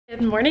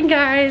Good morning,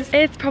 guys.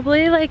 It's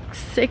probably like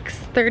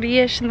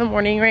 6:30ish in the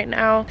morning right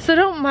now, so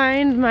don't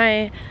mind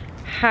my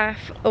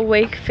half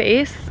awake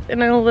face,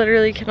 and I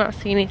literally cannot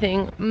see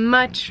anything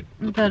much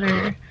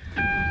better.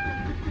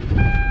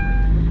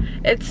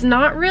 It's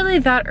not really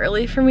that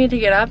early for me to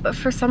get up, but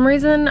for some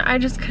reason I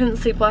just couldn't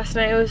sleep last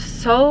night. It was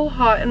so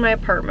hot in my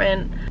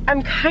apartment.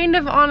 I'm kind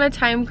of on a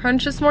time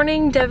crunch this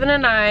morning. Devin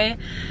and I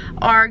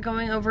are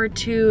going over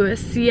to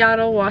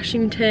Seattle,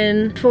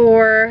 Washington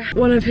for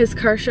one of his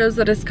car shows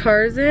that his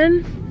car's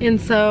in. And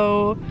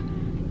so,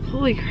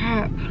 holy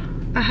crap.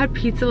 I had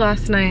pizza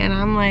last night and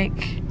I'm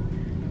like,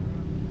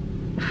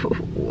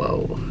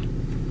 whoa.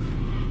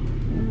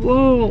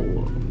 Whoa,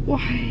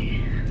 why?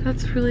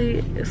 That's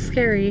really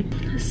scary.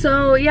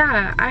 So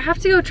yeah, I have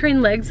to go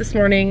train legs this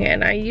morning,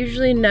 and I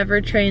usually never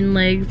train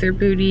legs or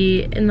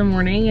booty in the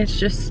morning. It's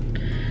just,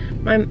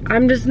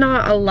 I'm just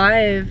not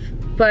alive,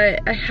 but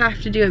I have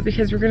to do it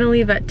because we're gonna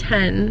leave at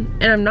 10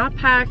 and I'm not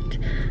packed,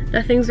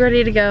 nothing's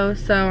ready to go,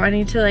 so I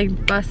need to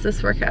like bust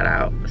this workout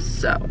out.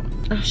 So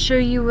I'll show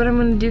you what I'm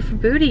gonna do for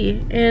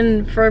booty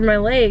and for my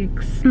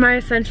legs. My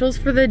essentials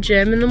for the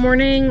gym in the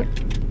morning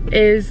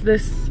is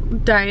this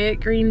diet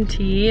green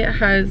tea. It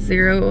has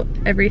zero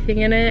everything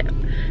in it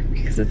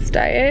because it's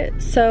diet.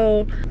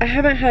 So I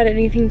haven't had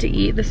anything to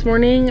eat this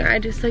morning. I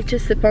just like to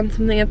sip on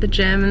something at the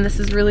gym, and this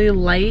is really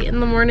light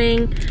in the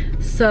morning.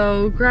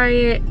 So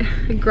yeah.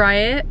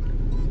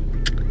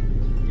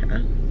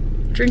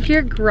 Drink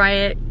your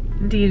green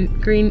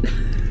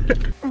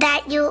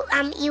that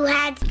you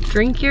had.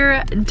 Drink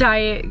your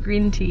diet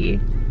green tea.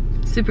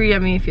 Super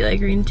yummy if you like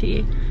green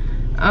tea.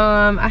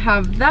 I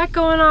have that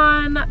going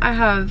on. I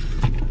have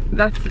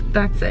that's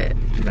it.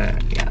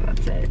 Yeah,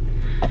 that's it.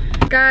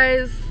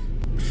 Guys,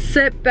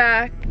 sit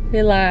back,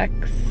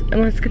 relax,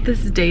 and let's get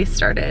this day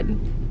started.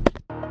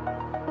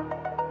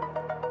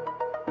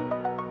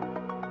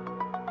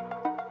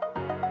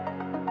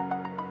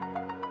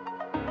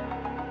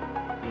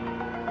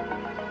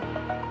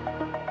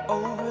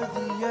 Over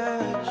the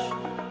edge,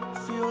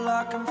 feel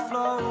like I'm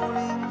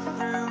floating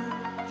through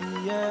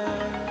the air.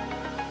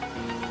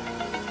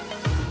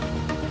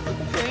 The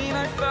pain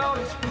I felt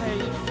is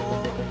paid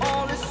for,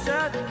 all is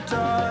said and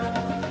done.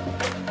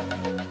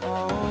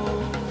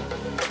 Oh,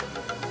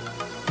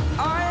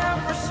 I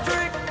am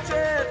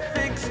restricted,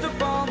 fixed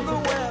upon the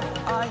web.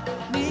 I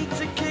need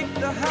to kick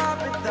the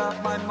habit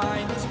that my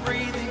mind is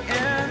breathing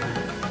in.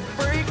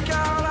 Break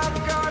out,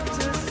 I've got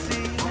to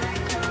see.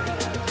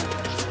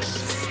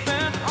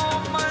 Spent all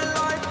my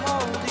life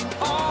holding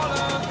all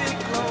of it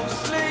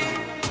closely.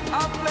 I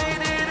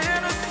played it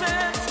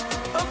innocent,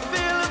 a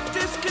feel of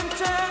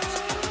discontent.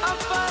 I'm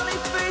finally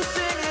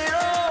facing it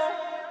all,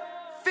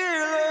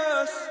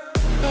 fearless.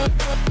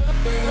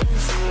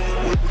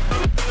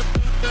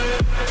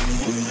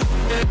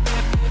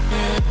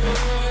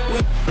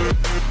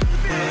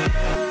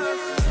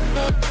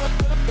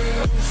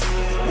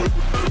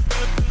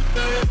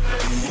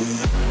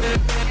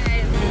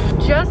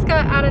 Just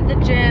got out of the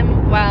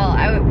gym. Well,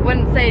 I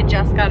wouldn't say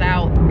just got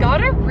out.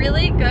 Got a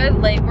really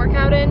good leg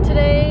workout in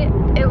today.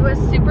 It was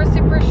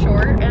super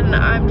short, and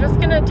I'm just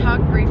gonna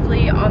talk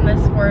briefly on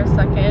this for a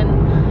second.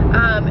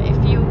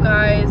 If you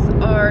guys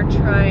are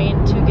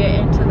trying to get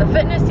into the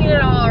fitness scene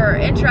at all, or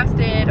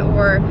interested,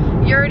 or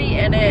you're already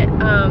in it,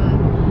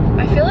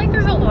 I feel like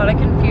there's a lot of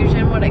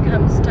confusion when it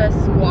comes to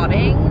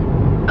squatting.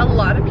 A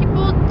lot of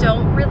people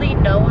don't really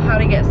know how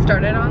to get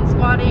started on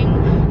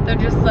squatting. They're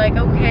just like,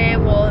 okay,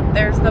 well,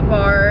 there's the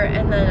bar,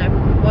 and then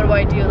what do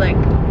I do? Like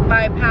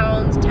 5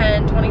 pounds,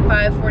 10,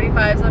 25,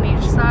 45s on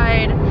each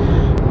side.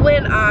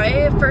 When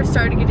I first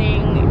started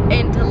getting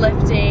into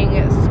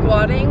lifting,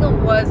 squatting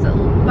was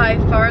by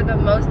far the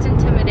most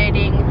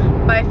intimidating,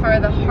 by far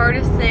the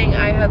hardest thing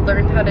I had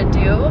learned how to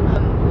do.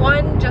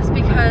 One, just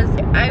because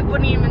I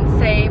wouldn't even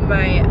say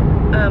my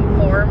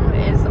form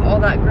is all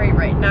that great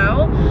right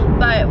now,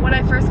 but when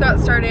I first got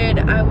started,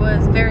 I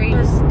was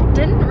just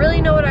didn't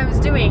really know what I was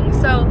doing.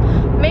 So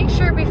make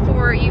sure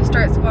before you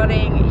start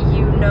squatting,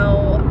 you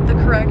know the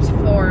correct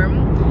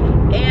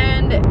form.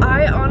 And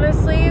I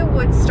honestly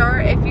would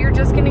start, if you're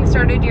just getting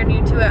started, you're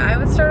new to it, I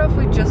would start off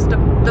with just the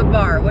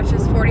bar, which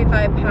is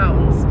 45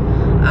 pounds.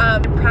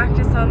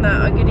 Practice on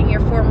that, on getting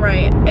your form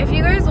right. If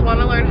you guys want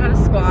to learn how to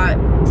squat,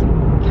 to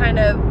kind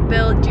of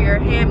build your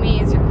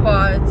hammies, your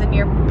quads, and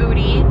your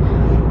booty,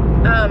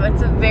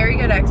 it's a very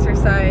good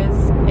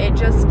exercise. It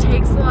just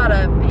takes a lot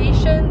of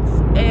patience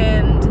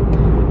and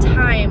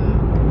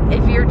time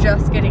if you're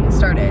just getting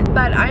started.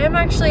 But I am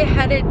actually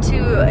headed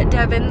to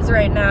Devin's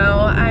right now.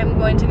 I'm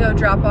going to go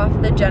drop off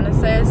the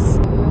Genesis.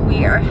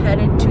 We are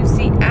headed to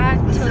Seattle.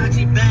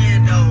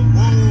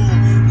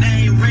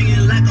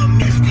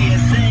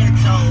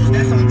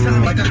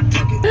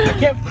 I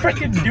can't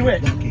freaking do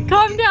it.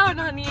 Calm down,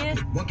 honey.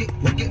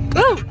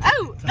 Ooh,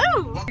 oh,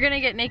 oh. You're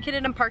gonna get naked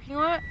in a parking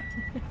lot?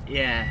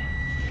 Yeah,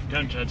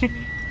 don't judge me.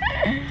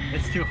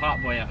 It's too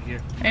hot, boy, out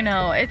here. I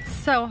know, it's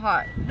so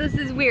hot. This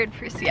is weird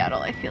for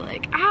Seattle, I feel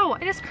like. Ow,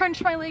 I just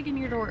crunched my leg in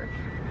your door.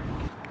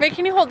 Wait,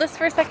 can you hold this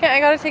for a second? I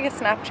gotta take a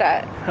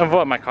Snapchat. Of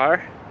what, my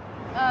car?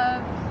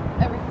 Of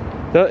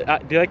everything. Do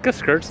you like the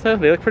skirts though?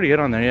 They look pretty good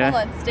on there, yeah.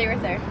 Hold on, stay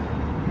right there.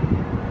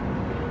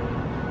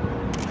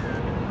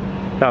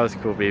 That was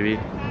cool, baby.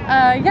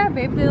 Yeah,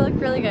 babe, they look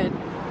really good.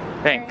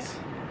 Thanks.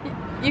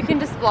 You can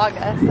just vlog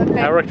us, okay?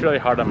 I worked really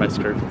hard on my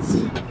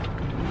skirts.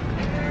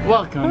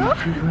 Welcome to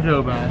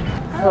Cordova.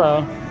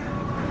 Hello.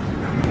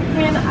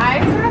 Can I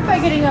start off by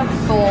getting a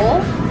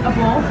bowl? A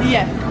bowl?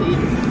 Yes, please.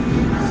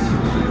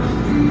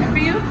 For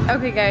you?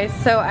 Okay, guys,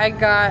 so I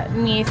got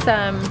me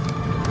some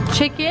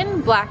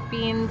chicken, black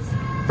beans,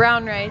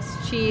 brown rice,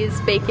 cheese,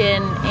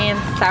 bacon, and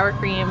sour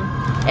cream.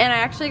 And I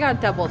actually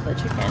got double the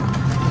chicken.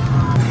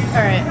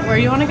 All right, where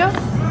do you want to go?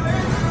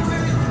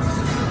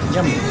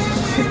 Yummy.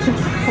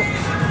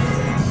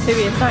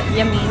 Maybe it's not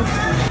yummy.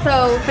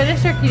 So,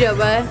 finished our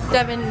Qdoba.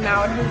 Devin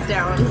mowed his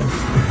down.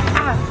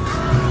 Ah.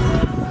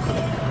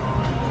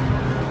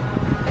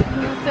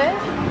 Can you sit?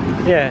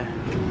 Yeah.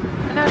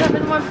 I know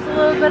Devin wants a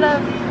little bit of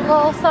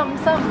little something,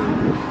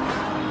 something.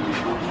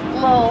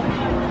 Little.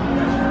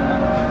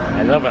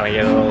 I love when I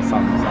get a little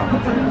something,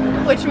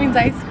 something. Which means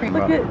ice cream.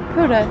 Look at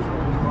Coda.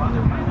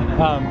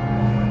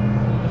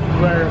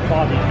 Where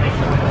Bobbi makes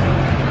it.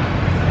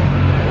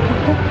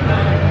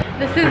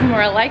 This is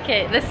more like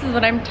it. This is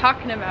what I'm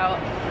talking about.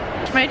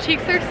 My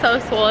cheeks are so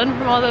swollen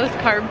from all those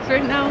carbs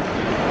right now.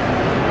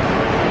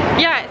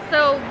 Yeah,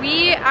 so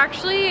we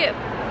actually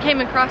came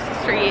across the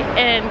street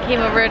and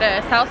came over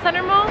to South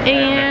Center Mall,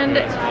 and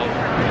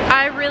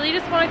I really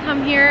just want to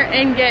come here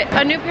and get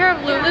a new pair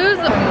of Lulus.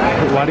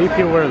 Why do you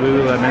people wear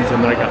Lululemons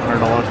when they're like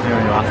 $100 when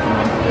you last a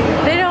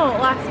month? They don't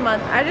last a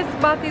month. I just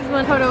bought these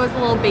when Toto was a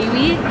little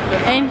baby,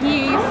 and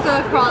he used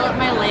to crawl up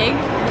my leg.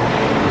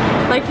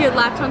 Like he would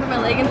latch onto my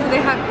leg, and so they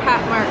have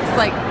cat marks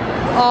like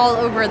all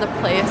over the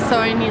place. So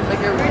I need like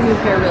a new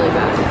pair really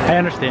bad. I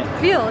understand.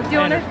 Feel, do you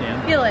want to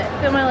feel it?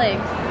 Feel my leg.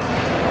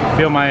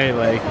 Feel my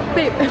leg.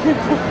 Babe.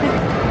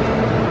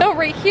 No,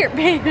 right here,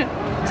 babe.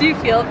 Do you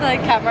feel the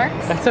cat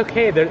marks? That's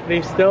okay,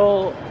 they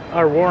still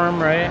are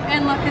warm, right?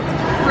 And look,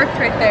 it's ripped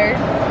right there.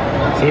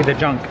 See the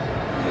junk.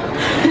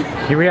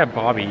 Here we have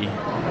Bobbi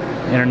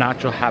in her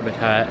natural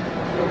habitat.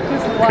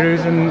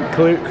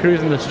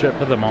 Cruising the strip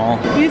of the mall.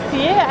 You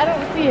see it? I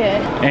don't see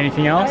it.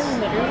 Anything else? I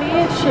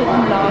literally should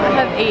not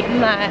have eaten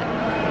that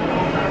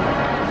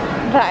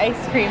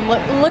ice cream.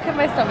 Look at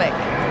my stomach.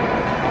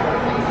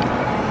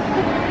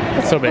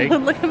 It's so big.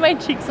 Look at my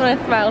cheeks when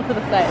I smile to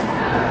the side.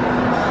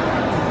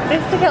 They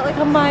stick out like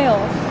a mile.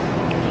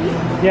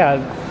 Yeah,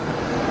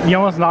 you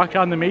almost knocked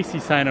on the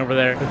Macy's sign over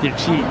there with your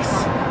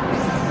cheeks.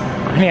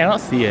 Honey, I don't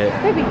see it.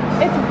 Baby,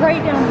 it's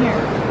right down here.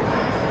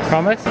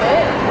 Promise?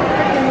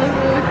 Freaking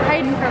Lulu was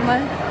hiding from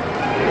us.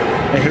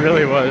 It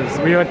really was.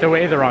 We went the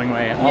wrong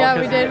way. Yeah,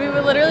 we did. We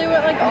literally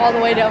went like all the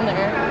way down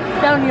there.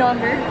 Down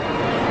yonder.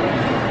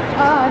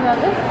 Ah, now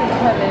this is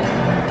heaven.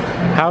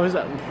 How is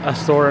a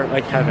store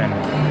like heaven?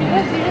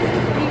 Because you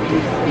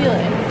just feel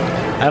it.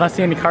 I don't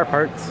see any car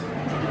parts.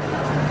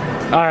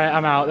 Alright,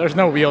 I'm out. There's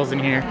no wheels in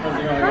here.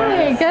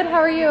 Hi, good. How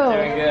are you?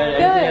 Doing good.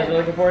 Anything else you're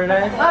looking for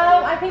today?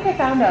 I think I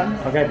found them.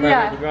 Okay, perfect.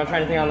 Yeah. If you want to try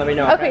anything on, let me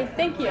know. Okay,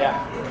 thank you.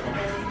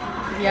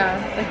 Yeah,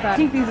 like that. I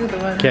think these are the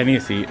ones. Okay, I need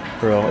a seat,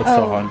 for real. It's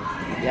so fun.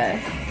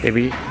 Yes.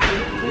 Baby,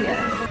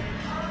 Yes.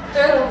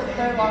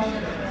 They're longer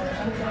than the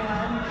ones I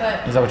have,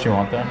 but is that what you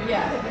want though?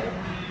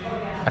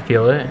 yeah. I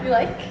feel it. You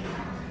like?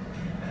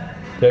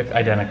 They look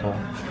identical.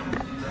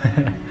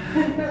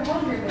 They're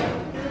longer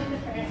though.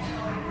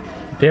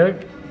 They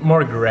look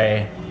more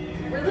gray.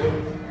 Really?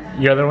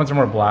 Your other ones are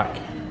more black.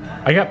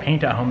 I got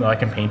paint at home though, I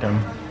can paint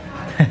them.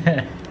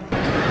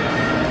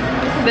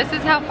 This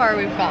is how far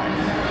we've gone.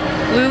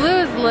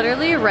 Lulu is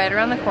literally right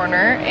around the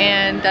corner,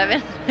 and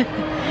Devin.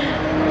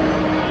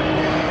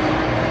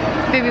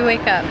 Baby,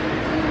 wake up.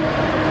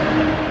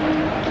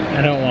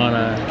 I don't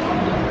wanna.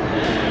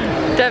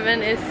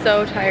 Devin is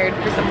so tired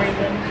for some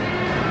reason.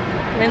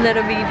 My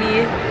little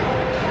baby.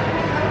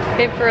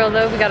 Babe, for real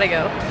though, we gotta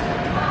go.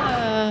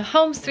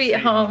 Home sweet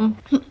home.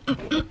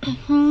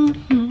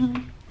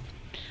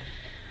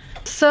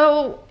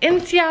 So in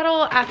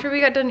Seattle, after we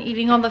got done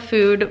eating all the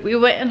food, we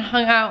went and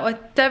hung out with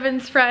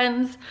Devin's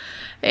friends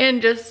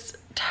and just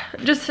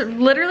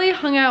literally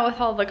hung out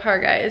with all the car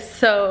guys.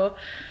 So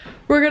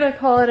we're gonna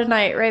call it a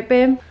night, right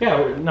babe?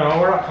 Yeah, no,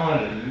 we're not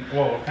calling it.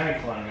 Well, we're kind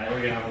of calling it.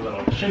 We're gonna have a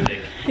little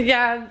shindig.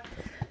 Yeah.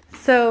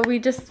 So we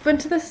just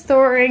went to the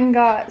store and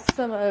got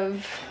some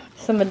of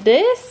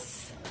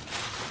this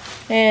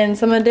and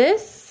some of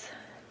this.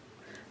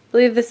 I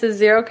believe this is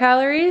 0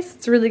 calories.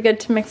 It's really good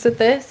to mix with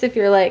this if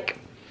you're like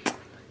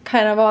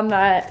kind of on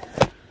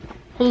that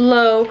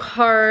low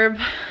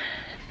carb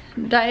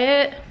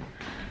diet.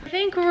 I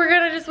think we're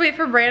gonna just wait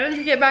for Brandon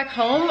to get back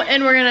home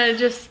and we're gonna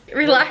just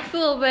relax a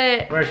little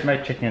bit. Where's my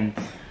chickens?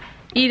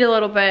 Eat a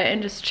little bit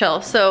and just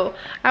chill. So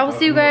I will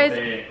see you guys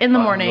in the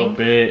morning.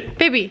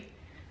 Baby.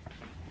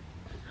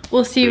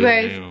 We'll see you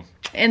guys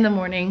in the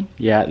morning.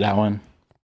 Yeah, that one.